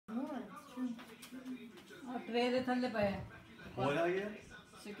Tray दे थल्ले पाया बोला ये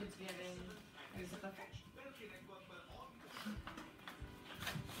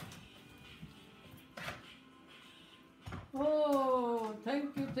Oh,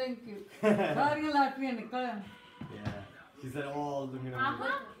 thank you सारियां लाटरियां निकल Yeah, she said all the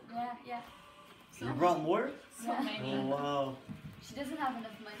Yeah. You brought more? So many. Oh wow. She doesn't have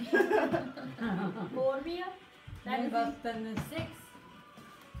enough money. Four meal? नहीं बस तन्ने 6.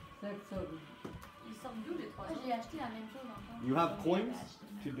 6 हो गई Ils sont d'où les trois? J'ai acheté la même chose encore. You have coins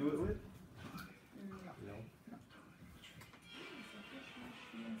to do it with? No.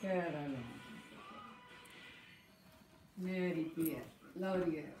 Caroline Mary Pierre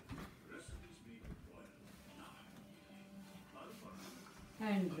Laurier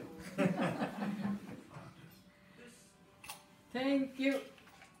Andrew Thank you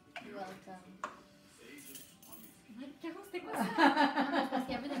You're welcome. Caro, c'était quoi ça? Parce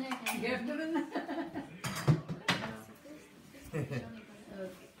qu'il y avait donné un cadeau. Gift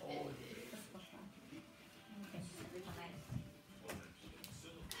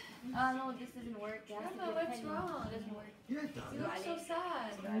No, this doesn't work. Grandma, what's wrong? It doesn't work. Yeah, it You does. look so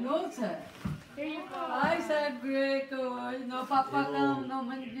sad. No sir Here you go. I said great no Papa come no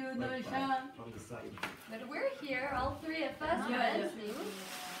Manju no Shan From the side. But we're here, all three of us. Yeah. Wednesday.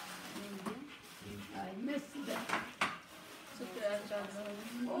 I missed that Super job.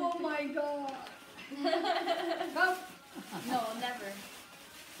 Oh my god Cup No, never.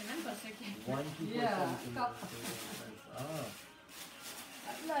 C'est même pas ça qui est. 1, 2, 4, Yeah, 7, cup. 8, 9, 10. Ah.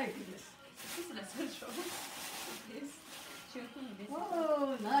 I like this Ça, c'est la seule chose. This. J'ai aucune idée.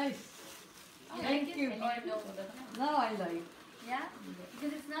 Oh nice Thank you. Oh, I know. Now I like Yeah?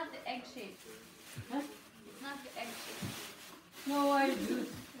 Because it's not the egg shape. Huh? It's not the egg shape. No I do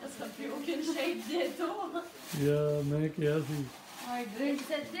Ça fait aucune shape du tout. Yeah, make yes. I drink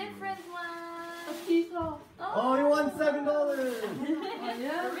It's a different one. Oh, you won $7. Oh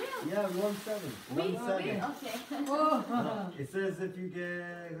yeah Yeah, we won 7. 1 7. Okay. Oh It says if you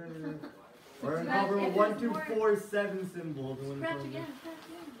get or Scratch cover if 1, it's 2, more- 4, 7 symbols. and when Scratch it's again. Scratch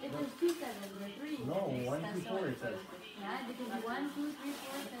again. If there's 2 sevens or 3. No, 1, 2, 4 it says. Yeah, because 1, 2, 3,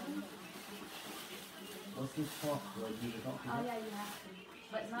 4, 7. What's this top? Do I do the top? Oh yeah, you have to.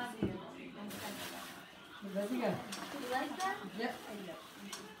 But not here. Bhajia You like that? yeah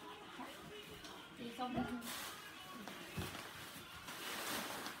See something?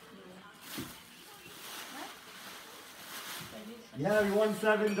 Yeah, we won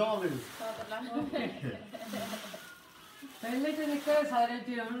 $7. पहले तो निकल सारे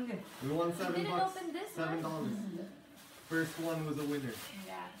थे होंगे We won You $7. didn't open this $7. one? First one was a winner.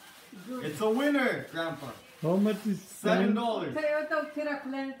 Yeah. It's a winner, Grandpa. How much is $7. फिर वो तो फिर रख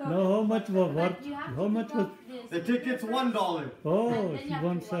लें तो No, how much was worth? But you have How to much pick was? up this. The ticket's $1. Oh, And then she you have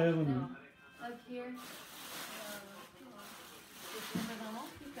won to watch 7. them. Like here.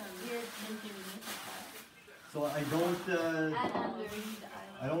 Here, then here. So I don't And under.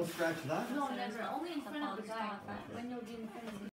 I don't scratch that? No, never. Only in front of the guy. When you'll be in front of the